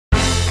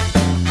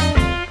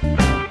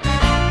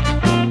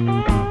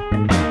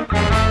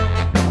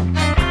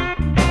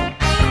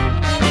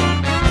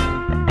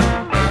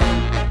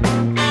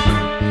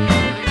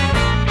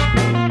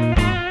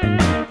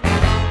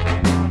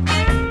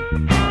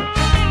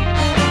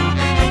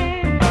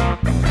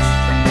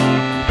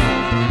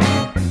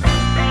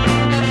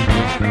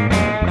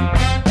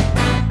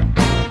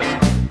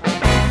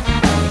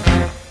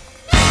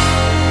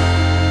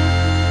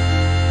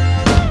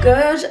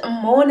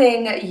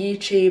morning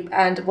YouTube,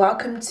 and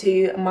welcome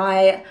to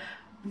my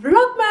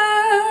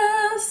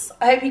Vlogmas.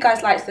 I hope you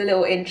guys liked the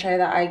little intro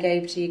that I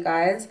gave to you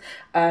guys.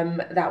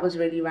 That was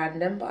really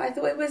random, but I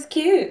thought it was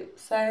cute,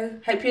 so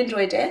hope you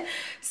enjoyed it.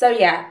 So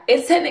yeah,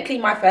 it's technically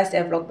my first day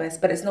of Vlogmas,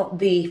 but it's not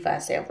the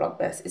first day of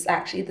Vlogmas. It's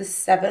actually the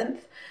 7th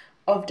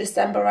of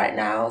December right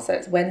now, so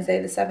it's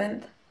Wednesday the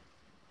 7th.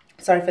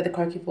 Sorry for the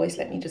croaky voice,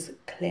 let me just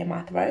clear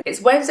my throat.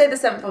 It's Wednesday the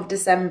 7th of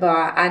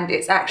December and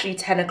it's actually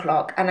 10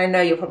 o'clock, and I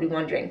know you're probably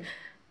wondering,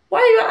 why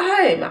are you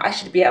at home? I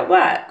should be at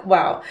work.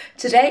 Well,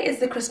 today is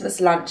the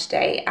Christmas lunch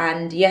day,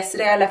 and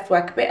yesterday I left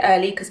work a bit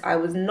early because I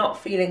was not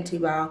feeling too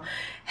well.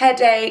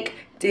 Headache,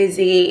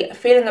 dizzy,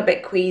 feeling a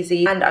bit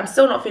queasy, and I'm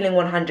still not feeling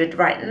 100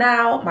 right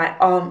now. My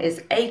arm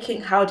is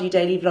aching. How do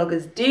daily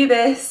vloggers do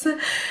this?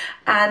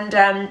 And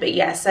but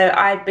yeah, so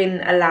I've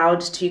been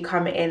allowed to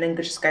come in and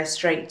just go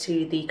straight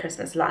to the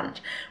Christmas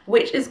lunch,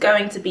 which is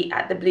going to be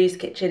at the Blues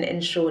Kitchen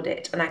in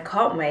Shoreditch, and I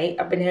can't wait.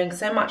 I've been hearing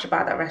so much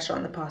about that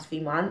restaurant in the past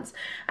few months,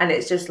 and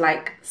it's just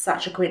like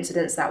such a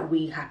coincidence that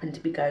we happen to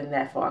be going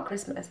there for our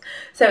Christmas.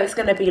 So it's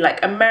going to be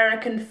like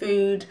American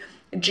food,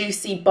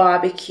 juicy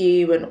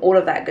barbecue and all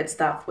of that good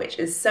stuff, which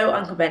is so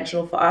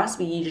unconventional for us.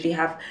 We usually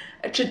have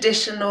a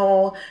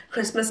traditional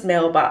Christmas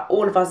meal, but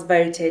all of us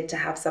voted to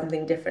have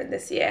something different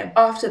this year.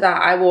 After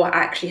that, I will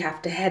actually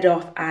have to head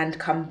off and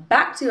come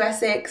back to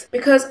Essex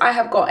because I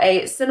have got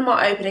a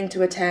cinema opening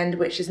to attend,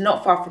 which is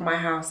not far from my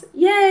house.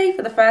 Yay!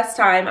 For the first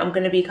time, I'm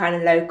going to be kind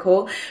of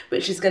local,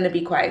 which is going to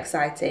be quite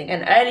exciting.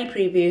 An early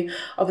preview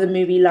of the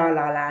movie La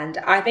La Land.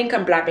 I think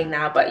I'm blabbing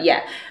now, but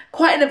yeah,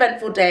 quite an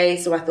eventful day,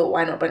 so I thought,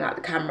 why not bring out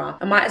the camera?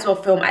 I might as well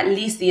film at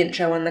least the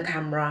intro on the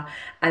camera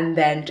and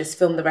then just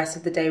film the rest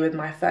of the day with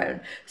my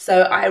phone.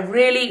 So I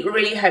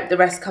really hope the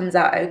rest comes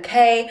out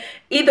okay.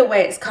 Either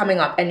way, it's coming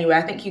up anyway.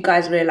 I think you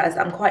guys realise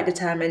that I'm quite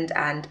determined,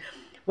 and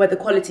whether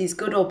quality is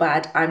good or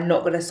bad, I'm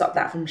not going to stop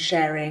that from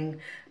sharing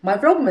my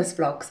Vlogmas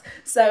vlogs.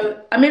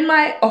 So I'm in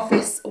my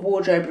office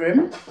wardrobe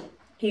room.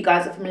 You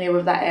guys are familiar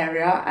with that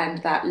area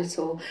and that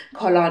little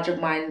collage of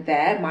mine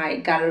there, my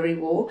gallery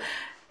wall.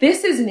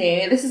 This is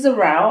new, this is a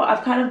row.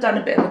 I've kind of done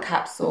a bit of a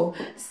capsule.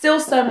 Still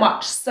so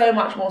much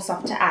more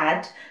stuff to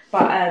add.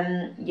 But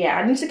yeah,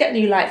 I need to get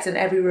new lights in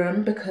every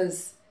room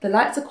because the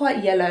lights are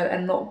quite yellow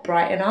and not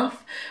bright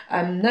enough.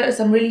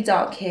 Notice I'm really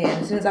dark here,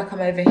 and as soon as I come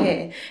over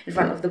here in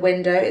front of the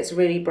window, it's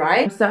really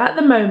bright. So at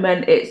the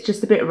moment, it's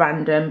just a bit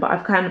random, but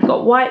I've kind of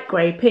got white,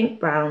 grey, pink,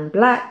 brown,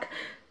 black.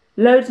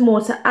 Loads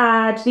more to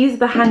add. These are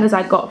the hangers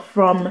I got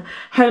from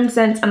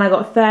HomeSense, and I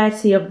got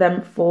 30 of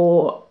them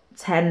for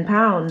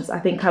 £10. I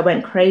think I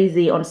went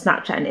crazy on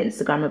Snapchat and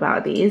Instagram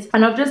about these,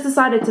 and I've just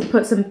decided to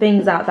put some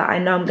things out that I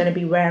know I'm going to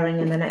be wearing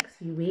in the next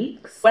few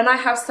weeks. When I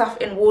have stuff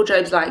in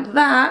wardrobes like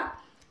that,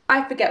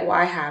 I forget what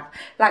I have.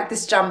 Like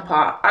this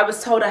jumper, I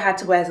was told I had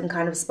to wear some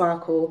kind of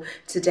sparkle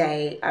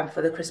today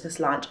for the Christmas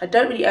lunch. I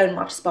don't really own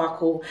much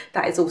sparkle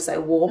that is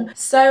also warm,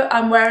 so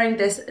I'm wearing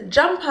this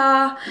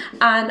jumper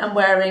and I'm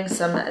wearing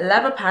some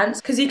leather pants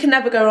because you can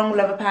never go wrong with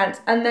leather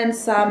pants, and then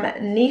some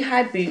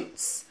knee-high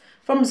boots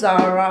from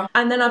Zara.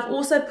 And then I've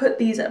also put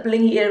these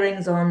blingy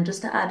earrings on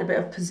just to add a bit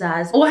of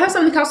pizzazz. Oh, I have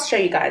something else to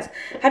show you guys.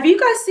 Have you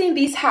guys seen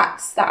these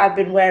hats that I've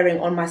been wearing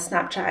on my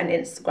Snapchat and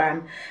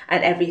Instagram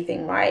and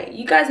everything, right?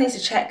 You guys need to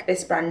check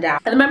this brand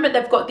out. At the moment,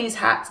 they've got these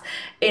hats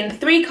in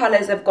 3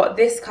 colours. They've got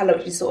this colour,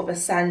 which is sort of a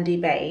sandy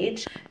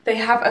beige. They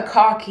have a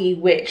khaki,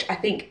 which I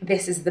think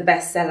this is the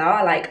best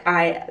seller. Like,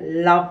 I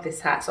love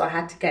this hat, so I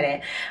had to get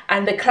it.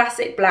 And the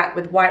classic black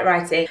with white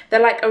writing. They're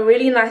like a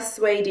really nice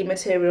suede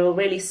material,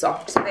 really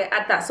soft. So they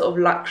add that sort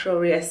of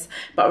luxurious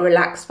but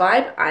relaxed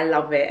vibe. I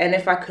love it, and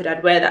if I could,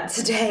 I'd wear that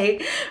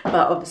today, but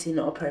obviously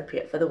not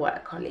appropriate for the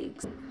work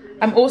colleagues.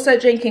 I'm also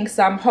drinking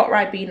some hot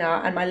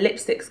Ribena, and my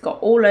lipstick's got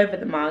all over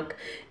the mug.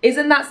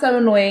 Isn't that so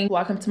annoying?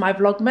 Welcome to my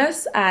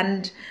Vlogmas,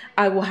 and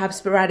I will have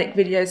sporadic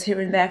videos here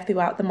and there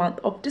throughout the month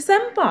of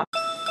December.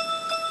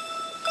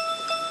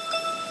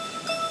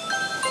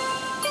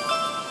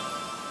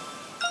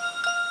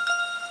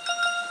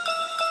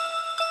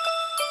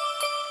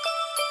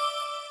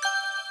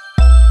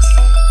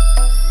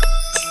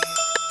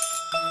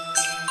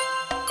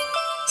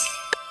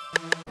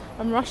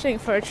 I'm rushing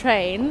for a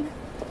train.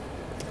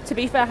 To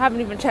be fair, I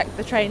haven't even checked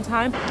the train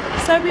time.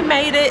 So we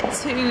made it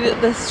to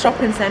the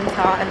shopping centre,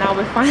 and now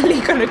we're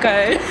finally gonna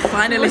go.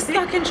 Finally. We're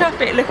stuck in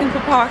traffic looking for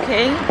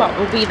parking, but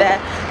we'll be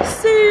there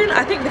soon.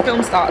 I think the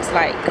film starts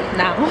like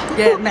now.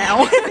 Yeah,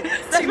 now.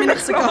 2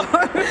 minutes ago.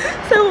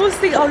 So we'll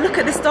see. Oh, look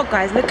at this dog,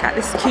 guys. Look at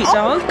this cute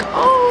dog.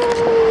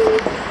 Oh.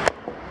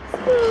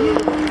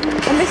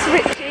 And this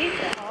Richie.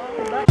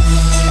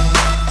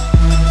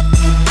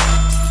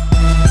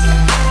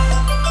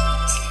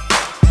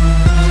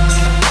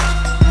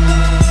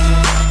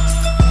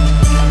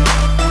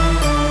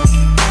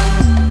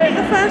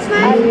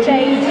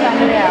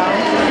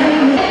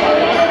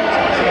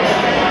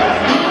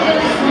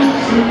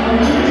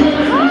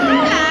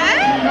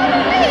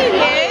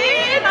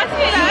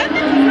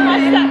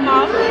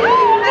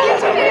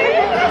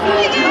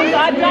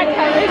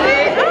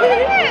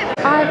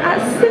 I'm at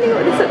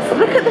Cineworld.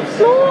 Look at the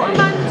floor,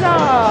 Amanda.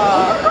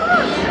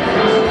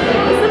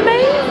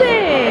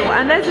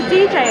 And there's a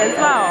DJ as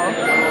well.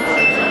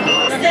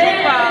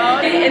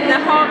 Cineworld in the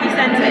Harvey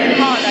Centre in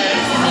Harlow.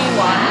 It's a new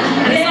one.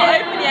 And it's not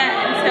open yet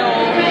until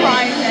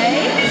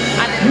Friday.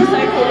 And it looks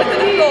so cool. Look at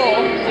the floor.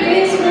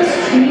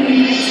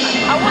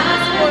 I want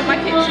this floor in my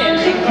kitchen.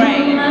 It's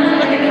great.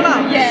 Look at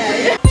club.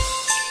 Yeah.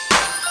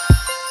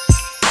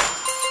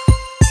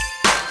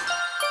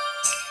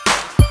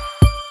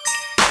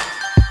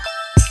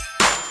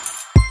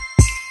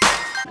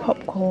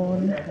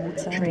 Popcorn,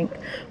 drink,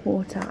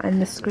 water,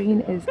 and the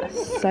screen is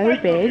so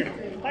big.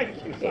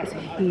 It's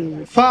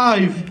huge.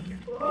 5,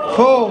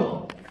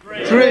 4,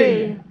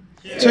 3,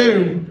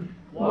 2,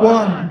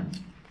 1.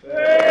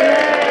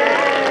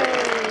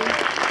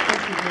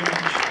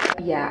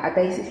 Yeah, I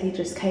basically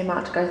just came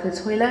out to go to the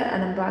toilet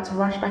and I'm about to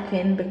rush back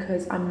in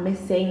because I'm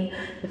missing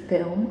the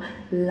film.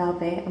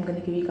 Love it. I'm going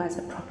to give you guys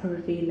a proper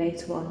review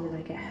later on when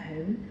I get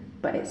home,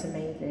 but it's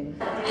amazing.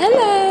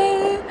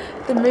 Hello!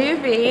 The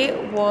movie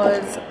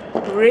was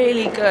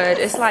really good.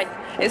 It's like,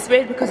 it's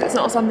weird because it's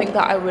not something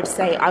that I would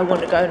say I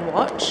want to go and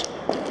watch,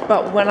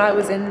 but when I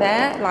was in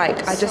there,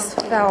 like, I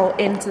just fell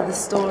into the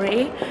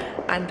story.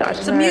 And I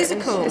don't know, a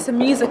musical. It's a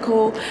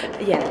musical,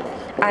 yeah.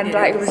 And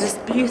like, it was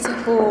just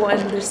beautiful,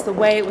 and just the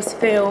way it was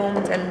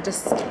filmed, and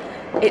just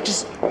it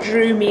just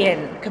drew me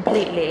in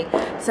completely.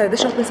 So the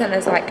shopping centre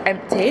is like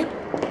empty,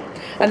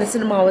 and the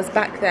cinema was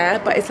back there,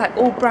 but it's like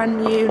all brand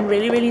new and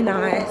really, really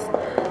nice.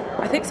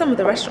 I think some of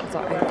the restaurants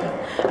are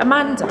open.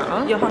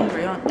 Amanda, you're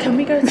hungry, aren't you? Can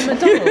we go to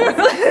McDonald's?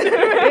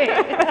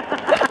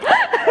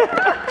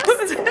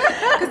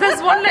 Because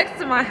there's one next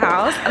to my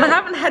house, and I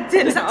haven't had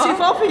dinner. Is that too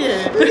far for you?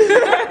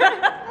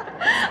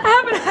 I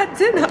haven't had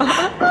dinner,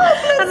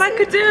 and I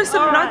could do with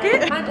some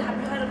nuggets. Amanda, have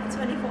you heard of the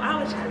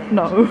 24-hour challenge?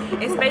 No.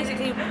 It's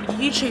basically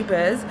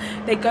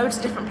YouTubers, they go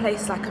to different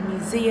places like a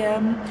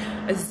museum,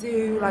 a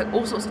zoo, like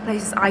all sorts of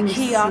places,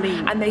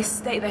 IKEA, and they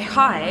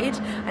hide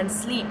and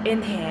sleep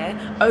in here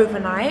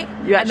overnight,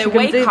 and they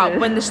wake up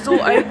when the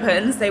store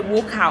opens, they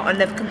walk out and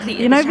they've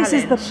completed the challenge. This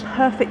is the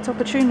perfect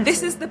opportunity.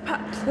 This is the,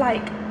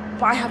 like,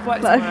 but I have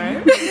work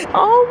tomorrow.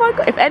 Oh my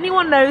god, if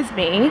anyone knows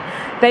me,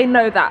 they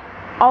know that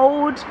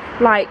old,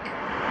 like,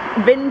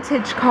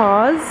 vintage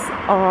cars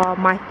are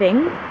my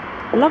thing.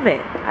 I love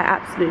it. I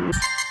absolutely.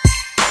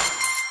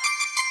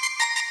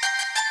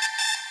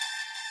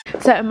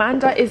 So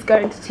Amanda is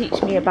going to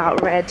teach me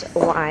about red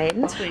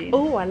wine.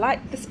 Oh, I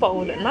like this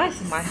bottle. Look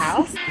nice in my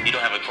house. If you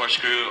don't have a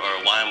corkscrew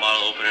or a wine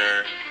bottle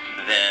opener,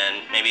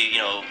 then maybe, you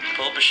know,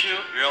 pull up a shoe,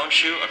 your own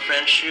shoe, a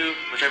friend's shoe,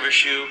 whichever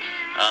shoe,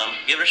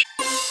 give it a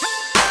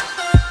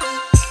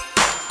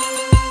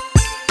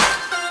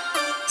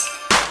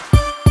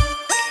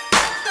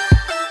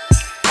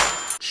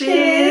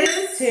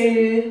Cheers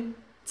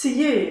to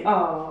you.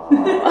 Oh.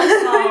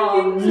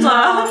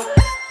 Oh.